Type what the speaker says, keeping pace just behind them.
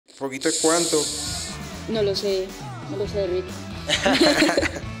¿Poquito es cuánto? No lo sé, Rick.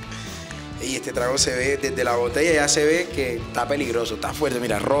 Y este trago se ve desde la botella, ya se ve que está peligroso, está fuerte,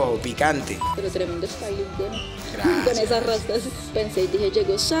 mira, rojo, picante. Pero tremendo styling tiene. Gracias. Con esas rastas pensé y dije,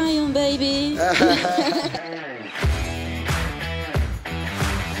 llegó Zion, baby.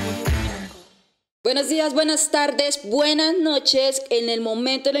 Buenos días, buenas tardes, buenas noches. En el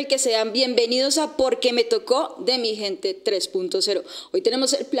momento en el que sean bienvenidos a Porque me tocó de mi gente 3.0. Hoy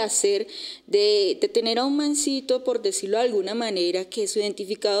tenemos el placer de tener a un mancito, por decirlo de alguna manera, que su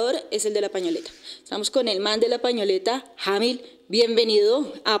identificador es el de la pañoleta. Estamos con el man de la pañoleta, Hamil.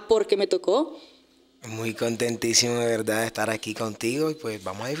 Bienvenido a Porque me tocó. Muy contentísimo de verdad de estar aquí contigo y pues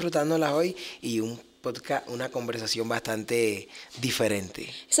vamos a disfrutándolas hoy y un podcast, una conversación bastante diferente.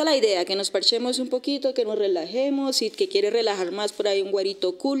 Esa es la idea, que nos parchemos un poquito, que nos relajemos, y que quiere relajar más por ahí un guarito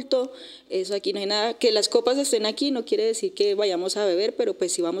oculto. Eso aquí no hay nada, que las copas estén aquí no quiere decir que vayamos a beber, pero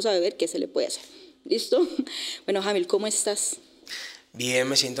pues si vamos a beber, ¿qué se le puede hacer? ¿Listo? Bueno, Hamil, ¿cómo estás? Bien,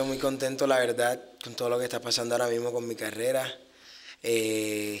 me siento muy contento la verdad con todo lo que está pasando ahora mismo con mi carrera.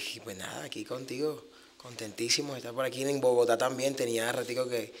 Y pues nada, aquí contigo, contentísimo de estar por aquí en Bogotá también, tenía ratico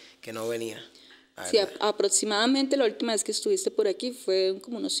que no venía. Sí, aproximadamente la última vez que estuviste por aquí fue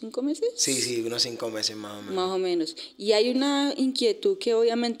como unos 5 meses. Sí, unos 5 meses más o menos. Más o menos. Y hay una inquietud que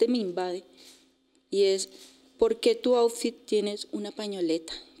obviamente me invade, y es, ¿por qué tu outfit tienes una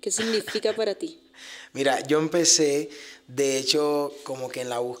pañoleta? ¿Qué significa para ti? Mira, yo empecé, de hecho, como que en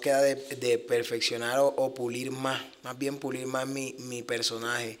la búsqueda de perfeccionar o pulir más bien pulir más mi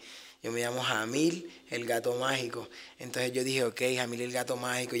personaje. Yo me llamo Hamil, el gato mágico. Entonces yo dije, ok, Hamil, el gato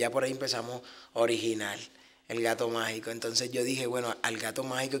mágico. Ya por ahí empezamos original, el gato mágico. Entonces yo dije, bueno, al gato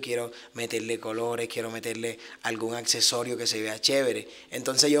mágico quiero meterle colores, quiero meterle algún accesorio que se vea chévere.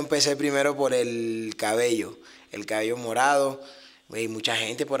 Entonces yo empecé primero por el cabello morado. Y mucha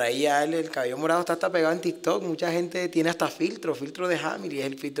gente por ahí, ya el cabello morado está hasta pegado en TikTok. Mucha gente tiene hasta filtro de Hamil y es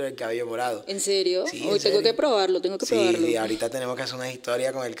el filtro del cabello morado. ¿En serio? Sí, Hoy tengo que probarlo, probarlo. Sí, ahorita tenemos que hacer una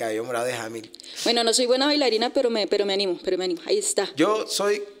historia con el cabello morado de Hamil. Bueno, no soy buena bailarina, pero me animo. Ahí está. Yo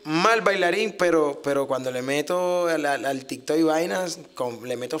soy mal bailarín, pero cuando le meto al TikTok y vainas,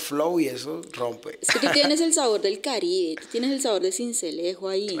 le meto flow y eso rompe. Es que tú tienes el sabor del Caribe, tú tienes el sabor de Cincelejo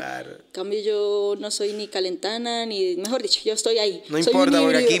ahí. Claro. En cambio yo no soy ni calentana, ni, mejor dicho, yo estoy ahí. No importa,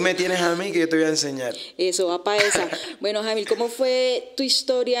 porque aquí me tienes a mí que yo te voy a enseñar. Eso, va para esa. Bueno, Hamil, ¿cómo fue tu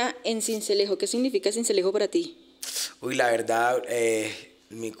historia en Cincelejo? ¿Qué significa Cincelejo para ti? Uy, la verdad,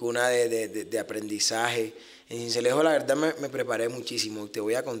 mi cuna de aprendizaje. En Cincelejo, la verdad, me preparé muchísimo. Te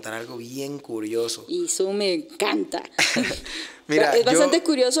voy a contar algo bien curioso. Y eso me encanta. Mira, es bastante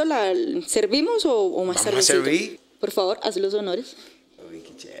curioso. ¿Servimos o más tardecito? Vamos a servir. Por favor, haz los honores. Uy,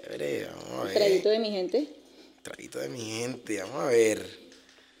 qué chévere. Vamos a ver. Traguito de mi gente. Traguito de mi gente. Vamos a ver.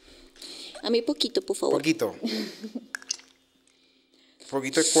 A mí poquito, por favor. Poquito.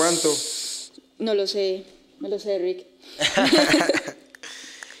 ¿Poquito es cuánto? No lo sé, Rick.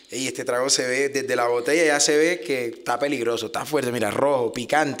 Y este trago se ve desde la botella, ya se ve que está peligroso, está fuerte, mira, rojo,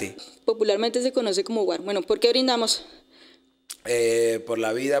 picante. Popularmente se conoce como guar. Bueno, ¿por qué brindamos? Por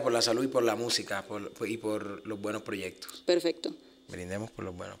la vida, por la salud y por la música y por los buenos proyectos. Perfecto. Brindemos por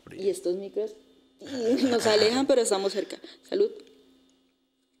los buenos proyectos. Y estos micros nos alejan, pero estamos cerca. Salud.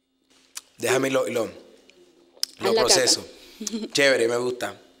 Déjame lo proceso. Chévere, me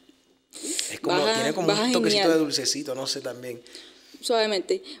gusta. Es como, tiene como un toquecito genial de dulcecito, no sé, también.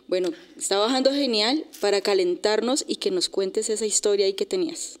 Suavemente. Bueno, está bajando genial para calentarnos y que nos cuentes esa historia ahí que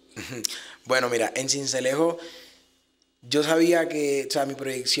tenías. Bueno, mira, en Cincelejo yo sabía que, o sea, mi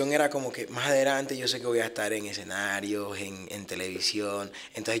proyección era como que más adelante yo sé que voy a estar en escenarios, en televisión.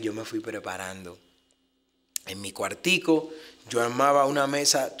 Entonces yo me fui preparando. En mi cuartico yo armaba una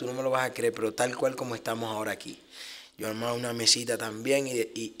mesa, tú no me lo vas a creer, pero tal cual como estamos ahora aquí. Yo armaba una mesita también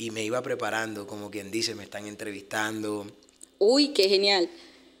y me iba preparando, como quien dice, me están entrevistando. Uy, qué genial.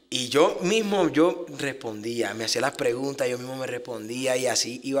 Y yo respondía, me hacía las preguntas, yo mismo me respondía y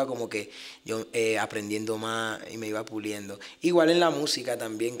así iba como que yo aprendiendo más y me iba puliendo. Igual en la música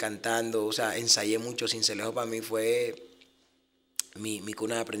también, cantando, o sea, ensayé mucho. Cincelejo para mí fue mi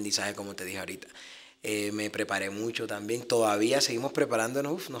cuna de aprendizaje, como te dije ahorita. Me preparé mucho también, todavía seguimos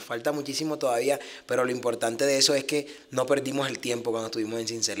preparándonos, nos falta muchísimo todavía, pero lo importante de eso es que no perdimos el tiempo cuando estuvimos en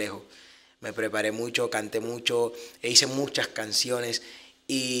Cincelejo. Me preparé mucho, canté mucho, hice muchas canciones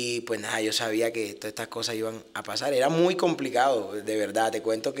y pues nada, yo sabía que todas estas cosas iban a pasar. Era muy complicado, de verdad. Te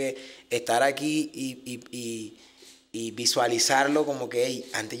cuento que estar aquí y visualizarlo como que hey,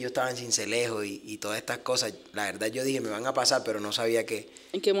 antes yo estaba en Sincelejo y todas estas cosas, la verdad yo dije me van a pasar, pero no sabía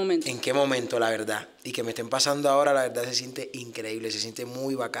 ¿En qué momento? en qué momento, la verdad. Y que me estén pasando ahora, la verdad se siente increíble, se siente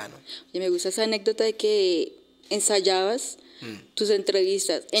muy bacano. Y me gusta esa anécdota de que ensayabas tus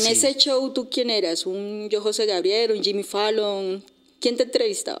entrevistas. En Sí. ese show, ¿tú quién eras? ¿Un yo José Gabriel, un Jimmy Fallon? ¿Quién te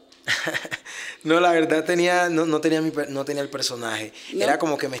entrevistaba? No, la verdad no tenía el personaje. ¿No? Era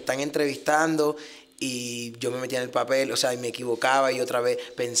como que me están entrevistando y yo me metía en el papel, o sea, y me equivocaba y otra vez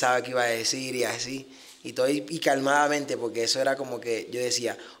pensaba que iba a decir y así. Y todo y calmadamente, porque eso era como que yo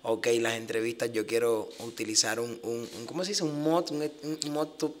decía, ok, las entrevistas yo quiero utilizar ¿cómo se dice? Un mod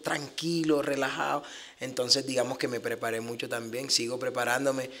tranquilo, relajado. Entonces digamos que me preparé mucho también, sigo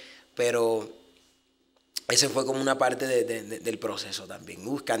preparándome, pero ese fue como una parte del proceso también.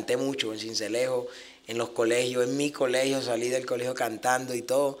 Canté mucho en Sincelejo, en los colegios, en mi colegio, salí del colegio cantando y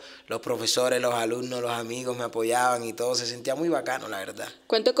todo. Los profesores, los alumnos, los amigos me apoyaban y todo. Se sentía muy bacano, la verdad.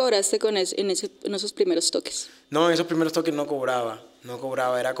 ¿Cuánto cobraste en esos primeros toques? No, en esos primeros toques no cobraba.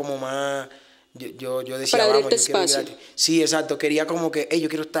 Era como más... Yo decía, Para vamos, abrirte yo quiero ir espacio. gratis. Sí, exacto. Quería como que, hey, yo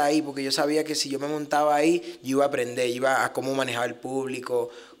quiero estar ahí, porque yo sabía que si yo me montaba ahí, yo iba a aprender, iba a cómo manejaba el público,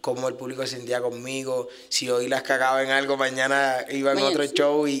 cómo el público se sentía conmigo. Si hoy las cagaba en algo, mañana iba en otro Sí.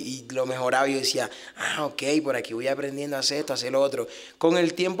 show y lo mejoraba. Y yo decía, ok, por aquí voy aprendiendo a hacer esto, a hacer lo otro. Con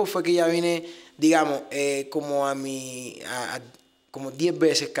el tiempo fue que ya vine, digamos, como como 10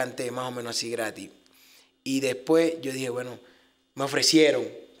 veces canté más o menos así gratis. Y después yo dije, bueno, me ofrecieron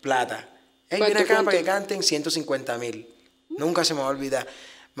plata. Hey, ven acá para que canten 150.000. Nunca se me va a olvidar.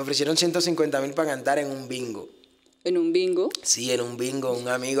 Me ofrecieron 150.000 para cantar en un bingo. ¿En un bingo? Sí, en un bingo. Un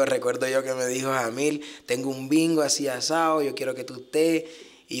amigo, recuerdo yo, que me dijo, Hamil, tengo un bingo así asado, yo quiero que tú estés.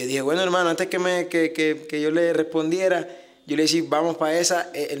 Y yo dije, bueno, hermano, antes que yo le respondiera, yo le dije, vamos para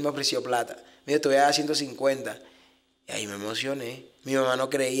esa. Él me ofreció plata. Me dijo, te voy a dar 150. Y ahí me emocioné. Mi mamá no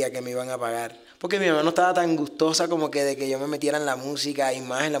creía que me iban a pagar. Porque mi mamá no estaba tan gustosa como que de que yo me metiera en la música y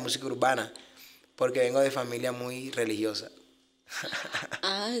más en la música urbana. Porque vengo de familia muy religiosa.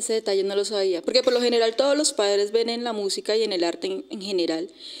 Ah, ese detalle no lo sabía. Porque por lo general todos los padres ven en la música y en el arte en general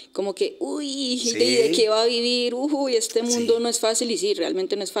como que, uy, Sí. ¿de qué va a vivir? Uy, este mundo Sí. no es fácil. Y sí,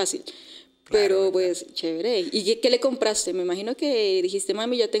 realmente no es fácil. Claro, Pero ¿verdad? pues, chévere. ¿Y qué le compraste? Me imagino que dijiste,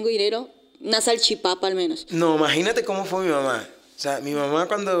 mami, ya tengo dinero. Una salchipapa al menos. No, imagínate cómo fue mi mamá. O sea, mi mamá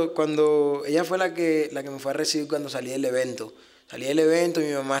cuando ella fue la que me fue a recibir cuando salí del evento. Salí del evento y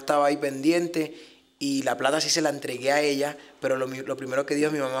mi mamá estaba ahí pendiente y la plata sí se la entregué a ella, pero lo primero que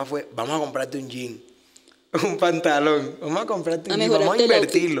dijo mi mamá fue, vamos a comprarte un jean, un pantalón, vamos a comprarte A un jean, vamos a mejorarte el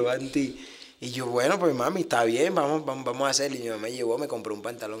outfit. invertirlo, Anti. Y yo, bueno, pues mami, está bien, vamos a hacerlo. Y mi mamá me llevó, me compró un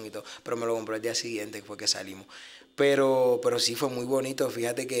pantalón y todo, pero me lo compró el día siguiente, que fue que salimos. Pero sí fue muy bonito,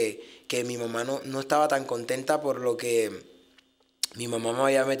 fíjate que mi mamá no estaba tan contenta por lo que mi mamá me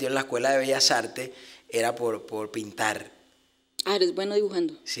había metido en la escuela de Bellas Artes, era por pintar. Ah, eres bueno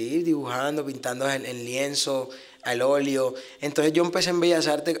dibujando. Sí, dibujando, pintando en lienzo, al óleo. Entonces yo empecé en Bellas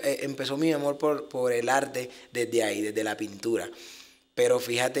Artes, empezó mi amor por el arte desde ahí, desde la pintura. Pero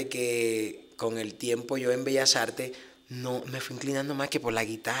fíjate que con el tiempo yo en Bellas Artes no me fui inclinando más que por la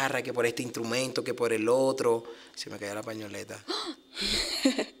guitarra, que por este instrumento, que por el otro. Se me cayó la pañoleta.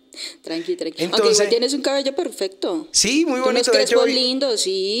 Tranqui, tranqui. Aunque Entonces, igual tienes un cabello perfecto. sí, muy Tú unos bonito. De hecho, crespos lindos,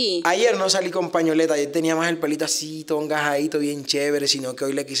 sí. ayer no salí con pañoleta, ayer tenía más el pelito así, todo engajadito, bien chévere, sino que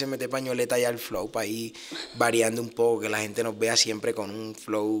hoy le quise meter pañoleta ya al flow para ir variando un poco, que la gente nos vea siempre con un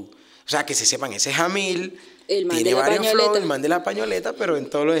flow. O sea, que se sepan, ese es Hamil, El man tiene de la varios flows, pañoleta. el man de la pañoleta, pero en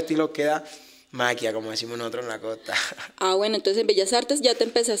todos los estilos queda maquia, como decimos nosotros en la costa. Ah, bueno, entonces en Bellas Artes ya te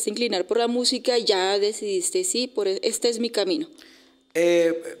empezaste a inclinar por la música y ya decidiste, sí, este es mi camino.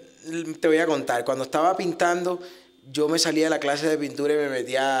 Eh, Te voy a contar, cuando estaba pintando, yo me salía de la clase de pintura y me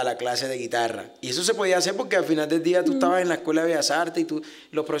metía a la clase de guitarra. Y eso se podía hacer porque al final del día tú estabas en la escuela de Bellas Artes y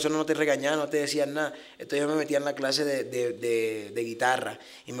los profesores no te regañaban, no te decían nada. Entonces yo me metía en la clase de guitarra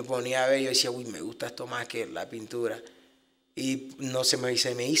y me ponía a ver y yo decía, uy, me gusta esto más que la pintura. Y no se me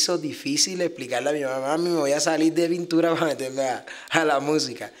hizo difícil explicarle a mi mamá, mami, me voy a salir de pintura para meterme a la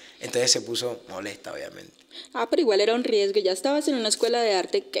música. Entonces se puso molesta, obviamente. Ah, pero igual era un riesgo. Ya estabas en una escuela de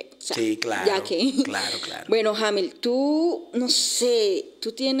arte que, o sea, Sí, claro. ya que. Claro. Bueno, Hamil, tú, no sé,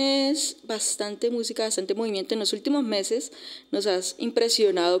 tú tienes bastante música, bastante movimiento. En los últimos meses nos has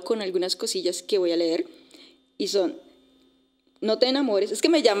impresionado con algunas cosillas que voy a leer. Y son, no te enamores. Es que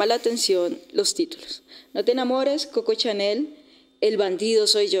me llama la atención los títulos. No te enamores, Coco Chanel, El bandido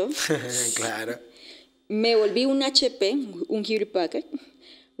soy yo. Claro. Me volví un HP, un Hewlett Packard.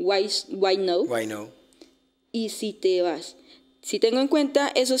 Why No. Why no? Y si te vas. Si tengo en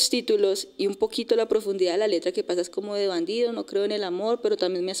cuenta esos títulos y un poquito la profundidad de la letra, que pasa es como de bandido, no creo en el amor, pero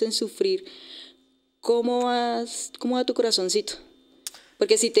también me hacen sufrir. ¿Cómo va tu corazoncito?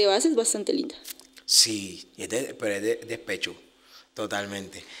 Porque si te vas es bastante linda. Sí, pero es de despecho,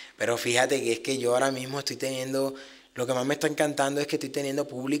 totalmente. Pero fíjate que es que yo ahora mismo estoy teniendo, lo que más me está encantando es que estoy teniendo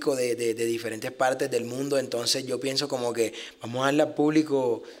público de diferentes partes del mundo, entonces yo pienso como que vamos a darle al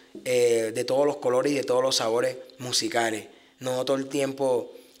público de todos los colores y de todos los sabores musicales, no todo el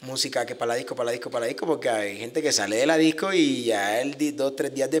tiempo música que para la disco, para la disco, para la disco, porque hay gente que sale de la disco y ya 2,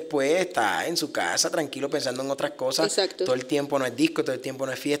 3 días después está en su casa tranquilo pensando en otras cosas. Exacto. Todo el tiempo no es disco, todo el tiempo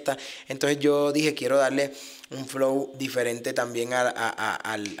no es fiesta. Entonces yo dije, quiero darle un flow diferente también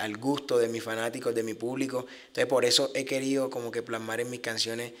al gusto de mis fanáticos, de mi público. Entonces por eso he querido como que plasmar en mis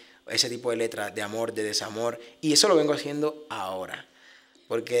canciones ese tipo de letras de amor, de desamor. Y eso lo vengo haciendo ahora.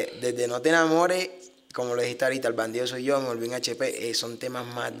 Porque desde No te enamores, como lo dijiste ahorita, El bandido soy yo, Me volví un HP, son temas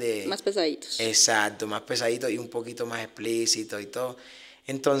más de... Más pesaditos. Exacto, más pesaditos y un poquito más explícitos y todo.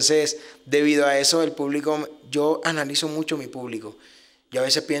 Entonces, debido a eso, el público, yo analizo mucho mi público. Yo a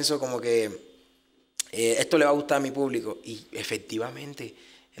veces pienso como que esto le va a gustar a mi público y efectivamente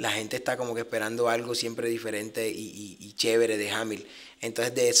la gente está como que esperando algo siempre diferente y chévere de Hamil.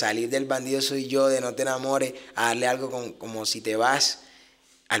 Entonces, de salir del bandido soy yo, de No te enamores, a darle algo como Si te vas,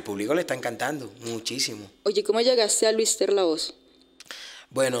 al público le está encantando muchísimo. Oye, ¿cómo llegaste a Luis Ter la voz?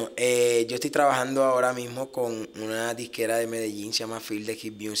 Bueno, yo estoy trabajando ahora mismo con una disquera de Medellín, se llama Field de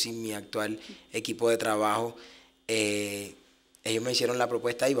Hip Music, mi actual equipo de trabajo. Ellos me hicieron la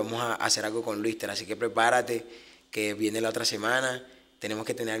propuesta y vamos a hacer algo con Luis Ter, así que prepárate, que viene la otra semana, tenemos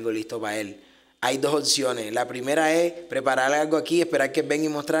que tener algo listo para él. Hay dos opciones. La primera es preparar algo aquí, esperar que él venga y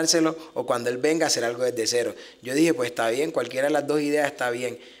mostrárselo, o cuando él venga hacer algo desde cero. Yo dije, pues está bien, cualquiera de las dos ideas está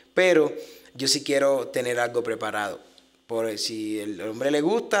bien, pero yo sí quiero tener algo preparado. Por si el hombre le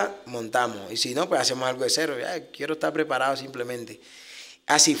gusta, montamos, y si no, pues hacemos algo de cero. Ya, quiero estar preparado simplemente.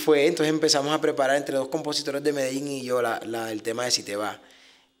 Así fue, entonces empezamos a preparar entre dos compositores de Medellín y yo el tema de Si te va.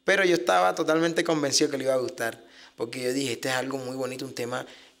 Pero yo estaba totalmente convencido que le iba a gustar, porque yo dije, este es algo muy bonito, un tema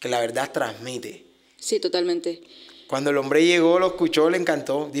que la verdad transmite. Sí, totalmente. Cuando el hombre llegó, lo escuchó, le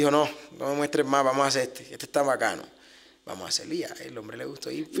encantó. Dijo, no me muestres más, vamos a hacer este está bacano. Vamos a hacerlo y ya, el hombre le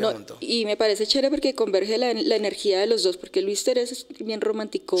gustó y se montó. Y me parece chévere porque converge la energía de los dos, porque Luis Ter es bien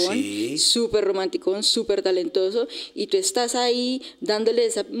romanticón, Sí. súper romanticón, súper talentoso, y tú estás ahí dándole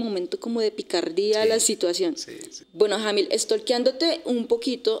ese momento como de picardía a la situación. Sí, sí. Bueno, Hamil, stalkeándote un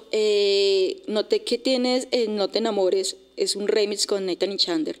poquito, noté que tienes No te enamores, es un remix con Nathan y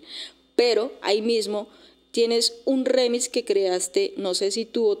Chandler, pero ahí mismo tienes un remix que creaste, no sé si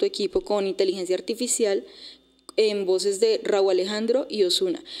tú o tu equipo, con inteligencia artificial, en voces de Rauw Alejandro y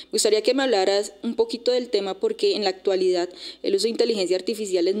Ozuna. Me gustaría que me hablaras un poquito del tema porque en la actualidad el uso de inteligencia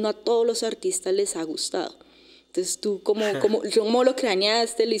artificial no a todos los artistas les ha gustado. Entonces tú, ¿cómo lo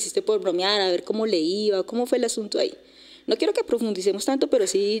craneaste? ¿Lo hiciste por bromear? A ver cómo le iba, ¿cómo fue el asunto ahí? No quiero que profundicemos tanto, pero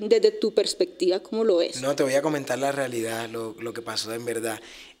sí desde tu perspectiva, ¿cómo lo ves? No, te voy a comentar la realidad, lo que pasó en verdad.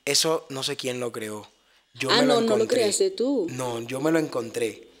 Eso no sé quién lo creó. No lo creaste tú. No, yo me lo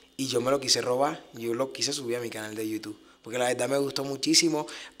encontré y yo me lo quise robar. Yo lo quise subir a mi canal de YouTube, porque la verdad me gustó muchísimo,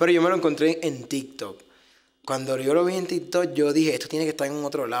 pero yo me lo encontré en TikTok. Cuando yo lo vi en TikTok, yo dije, esto tiene que estar en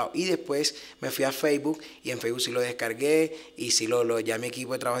otro lado. Y después me fui a Facebook y en Facebook sí lo descargué y sí ya mi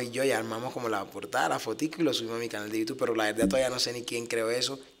equipo de trabajo y yo ya armamos como la portada, la fotico y lo subimos a mi canal de YouTube. Pero la verdad todavía no sé ni quién creó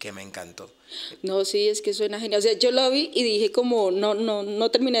eso, que me encantó. No, sí, es que suena genial. O sea, yo lo vi y dije como,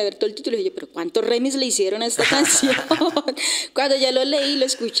 no terminé de ver todo el título. Y dije, pero ¿cuántos remix le hicieron a esta canción? Cuando ya lo leí, lo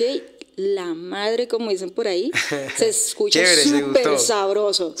escuché, la madre, como dicen por ahí, se escucha súper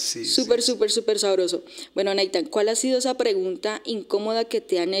sabroso. Sí, súper sabroso. Bueno, Nathan, ¿cuál ha sido esa pregunta incómoda que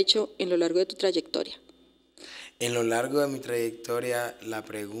te han hecho en lo largo de tu trayectoria? En lo largo de mi trayectoria, la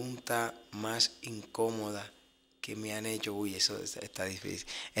pregunta más incómoda que me han hecho, uy, eso está difícil.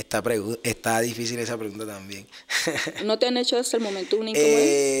 Está difícil esa pregunta también. ¿No te han hecho hasta el momento una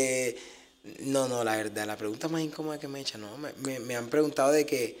incómoda? No, la verdad, la pregunta más incómoda que me he hecho, no, me han preguntado de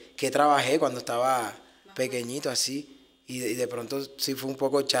qué trabajé cuando estaba pequeñito así, y de pronto sí fue un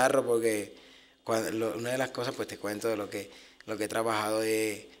poco charro porque una de las cosas, pues te cuento de lo que he trabajado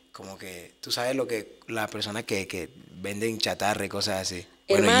es como que, tú sabes las personas que venden chatarra y cosas así.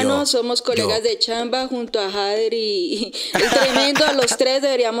 Hermanos, somos colegas de chamba junto a Jader y el tremendo, a los tres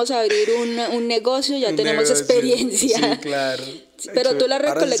deberíamos abrir un negocio, ya tenemos experiencia. Sí, claro. Pero tú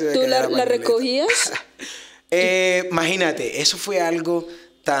la recogías. Imagínate, eso fue algo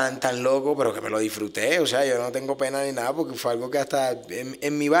tan loco, pero que me lo disfruté. O sea, yo no tengo pena ni nada porque fue algo que hasta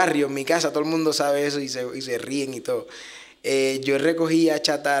en mi barrio, en mi casa, todo el mundo sabe eso y se ríen y todo. Yo recogía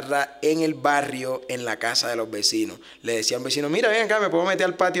chatarra en el barrio, en la casa de los vecinos. Le decía a un vecino, mira, ven acá, me puedo meter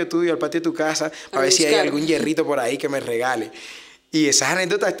al patio tuyo, al patio de tu casa, para ver si hay algún hierrito por ahí que me regale. Y esas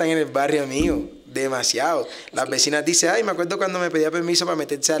anécdotas están en el barrio mío, demasiado. Las vecinas dicen, ay, me acuerdo cuando me pedía permiso para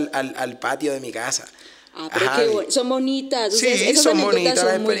meterse al patio de mi casa. Ah, pero son bonitas. Sí, esas son anécdotas bonitas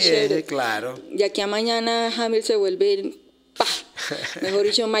las son muy experiencias, chéveres. claro. Y aquí a mañana Hamil se vuelve, ¡pah! Mejor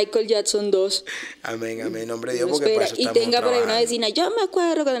dicho, Michael Jackson 2. Amén, amén, nombre de Dios, No porque por espera. eso Y estamos tenga por ahí una trabajando. vecina, yo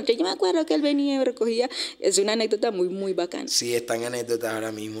me acuerdo que él venía y recogía. Es una anécdota muy, muy bacana. Sí, están anécdotas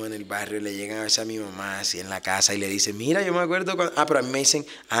ahora mismo en el barrio, le llegan a veces a mi mamá así en la casa y le dicen, mira, yo me acuerdo cuando... Ah, pero a mí me dicen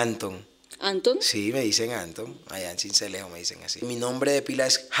Anton. ¿Anton? Sí, me dicen Anton, allá en Cincelejo me dicen así. Mi nombre de pila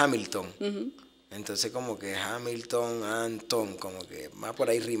es Hamilton. Entonces como que Hamilton, Anton, como que va por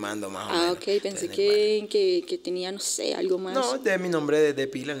ahí rimando más o menos. Ah, ok, pensé que tenía, no sé, algo más. No, de mi nombre de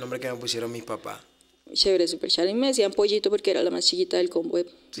pila, el nombre que me pusieron mis papás. Chévere, súper chévere. Y me decían Pollito porque era la más chiquita del combo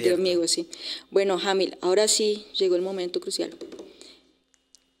de amigos, sí. Bueno, Hamil, ahora sí llegó el momento crucial.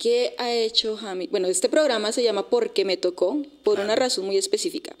 ¿Qué ha hecho Hamil? Bueno, este programa se llama Porque me tocó, por una razón muy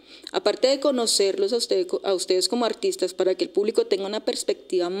específica. Aparte de conocerlos a ustedes como artistas, para que el público tenga una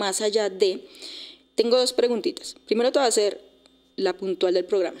perspectiva más allá de... Tengo dos preguntitas. Primero te voy a hacer la puntual del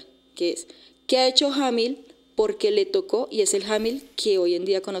programa, que es, ¿qué ha hecho Hamil porque le tocó y es el Hamil que hoy en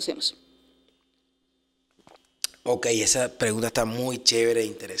día conocemos? Ok, esa pregunta está muy chévere e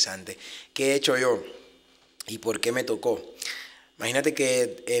interesante. ¿Qué he hecho yo? ¿Y por qué me tocó? Imagínate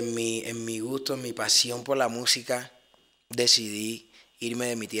que en mi gusto, en mi pasión por la música, decidí irme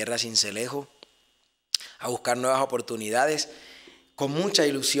de mi tierra Cincelejo a buscar nuevas oportunidades. Con mucha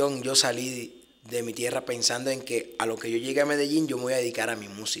ilusión yo salí de mi tierra pensando en que a lo que yo llegué a Medellín yo me voy a dedicar a mi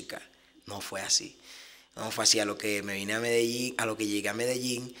música. No fue así. No fue así. A lo que me vine a Medellín, a lo que llegué a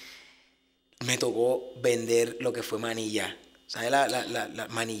Medellín, me tocó vender lo que fue manilla. ¿Sabes? Las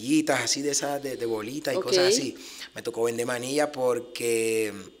manillitas así de esas de bolitas y cosas así. Me tocó vender manilla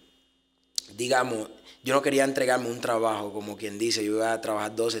porque, digamos, yo no quería entregarme un trabajo, como quien dice, yo iba a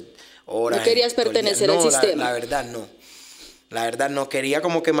trabajar 12 horas. No querías pertenecer al sistema. La verdad no. La verdad no, quería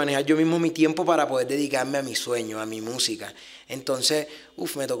como que manejar yo mismo mi tiempo para poder dedicarme a mi sueño, a mi música. Entonces,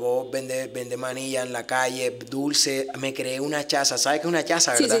 me tocó vender manilla en la calle, dulce, me creé una chaza. ¿Sabes qué es una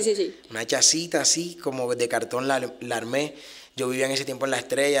chaza, verdad? Sí. Una chacita así, como de cartón la armé. Yo vivía en ese tiempo en La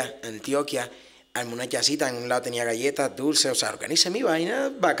Estrella, Antioquia. Armé una chacita, en un lado tenía galletas, dulces, o sea, organicé mi vaina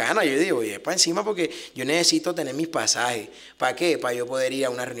bacana. Yo digo, oye, para encima porque yo necesito tener mis pasajes. ¿Para qué? Para yo poder ir a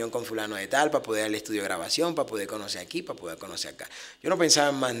una reunión con fulano de tal, para poder ir al estudio de grabación, para poder conocer aquí, para poder conocer acá. Yo no pensaba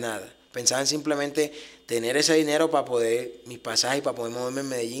en más nada. Pensaba en simplemente tener ese dinero para poder, mis pasajes, para poder moverme en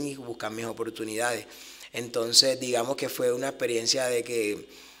Medellín y buscar mis oportunidades. Entonces, digamos que fue una experiencia de que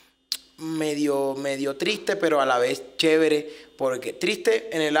medio triste, pero a la vez chévere, porque triste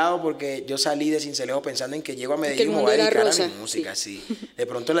en el lado porque yo salí de Cincelejo pensando en que llego a Medellín y me voy a dedicar a mi música, sí. De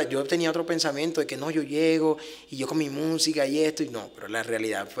pronto yo tenía otro pensamiento de que no, yo llego y yo con mi música y esto, y no, pero la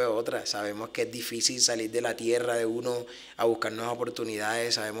realidad fue otra. Sabemos que es difícil salir de la tierra de uno a buscar nuevas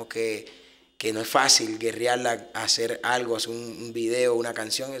oportunidades, sabemos que no es fácil guerrearla, hacer algo, hacer un video, una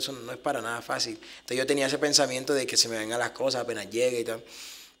canción, eso no es para nada fácil. Entonces yo tenía ese pensamiento de que se me vengan las cosas apenas llegue y tal.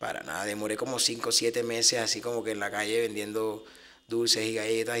 Para nada, demoré como 5 o 7 meses así como que en la calle vendiendo dulces y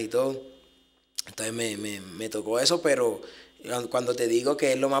galletas y todo. Entonces me tocó eso, pero cuando te digo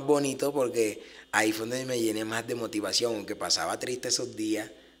que es lo más bonito, porque ahí fue donde me llené más de motivación, aunque pasaba triste esos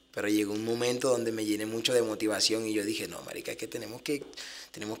días, pero llegó un momento donde me llené mucho de motivación y yo dije, no, marica, es que tenemos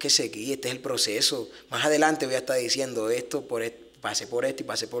que seguir, este es el proceso. Más adelante voy a estar diciendo esto por esto. Pasé por esto y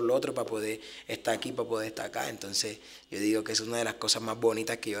pasé por lo otro para poder estar aquí, para poder estar acá. Entonces yo digo que es una de las cosas más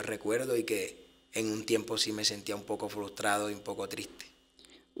bonitas que yo recuerdo y que en un tiempo sí me sentía un poco frustrado y un poco triste.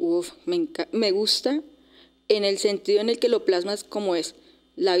 Me gusta en el sentido en el que lo plasmas como es.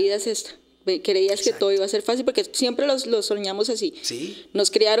 La vida es esta. Creías que todo iba a ser fácil porque siempre los soñamos así. ¿Sí?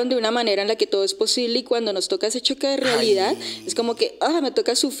 Nos criaron de una manera en la que todo es posible y cuando nos toca ese choque de realidad es como que me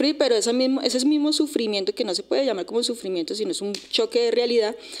toca sufrir, pero ese mismo sufrimiento, que no se puede llamar como sufrimiento, sino es un choque de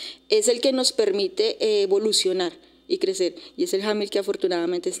realidad, es el que nos permite evolucionar y crecer. Y es el Hamil que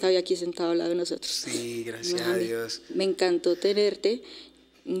afortunadamente está hoy aquí sentado al lado de nosotros. Sí, gracias a Dios. Me encantó tenerte.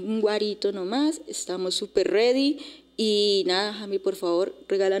 Un guarito nomás, estamos súper ready. Y nada, Hamil, por favor,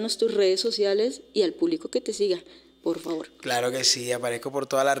 regálanos tus redes sociales y al público que te siga, por favor. Claro que sí, aparezco por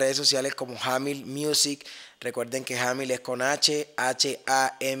todas las redes sociales como Hamil Music. Recuerden que Hamil es con H,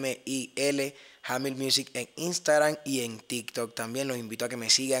 Hamil, Hamil Music en Instagram y en TikTok. También los invito a que me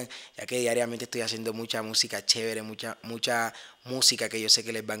sigan, ya que diariamente estoy haciendo mucha música chévere, mucha música que yo sé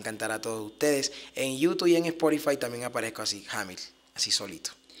que les va a encantar a todos ustedes. En YouTube y en Spotify también aparezco así, Hamil, así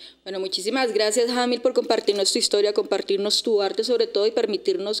solito. Bueno, muchísimas gracias, Hamil, por compartirnos tu historia, compartirnos tu arte sobre todo y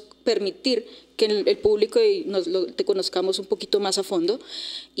permitir que el público y te conozcamos un poquito más a fondo.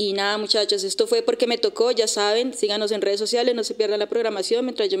 Y nada, muchachos, esto fue Porque Me Tocó, ya saben, síganos en redes sociales, no se pierdan la programación,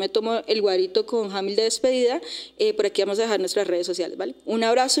 mientras yo me tomo el guarito con Hamil de despedida, por aquí vamos a dejar nuestras redes sociales, ¿vale? Un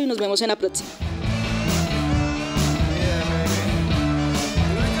abrazo y nos vemos en la próxima.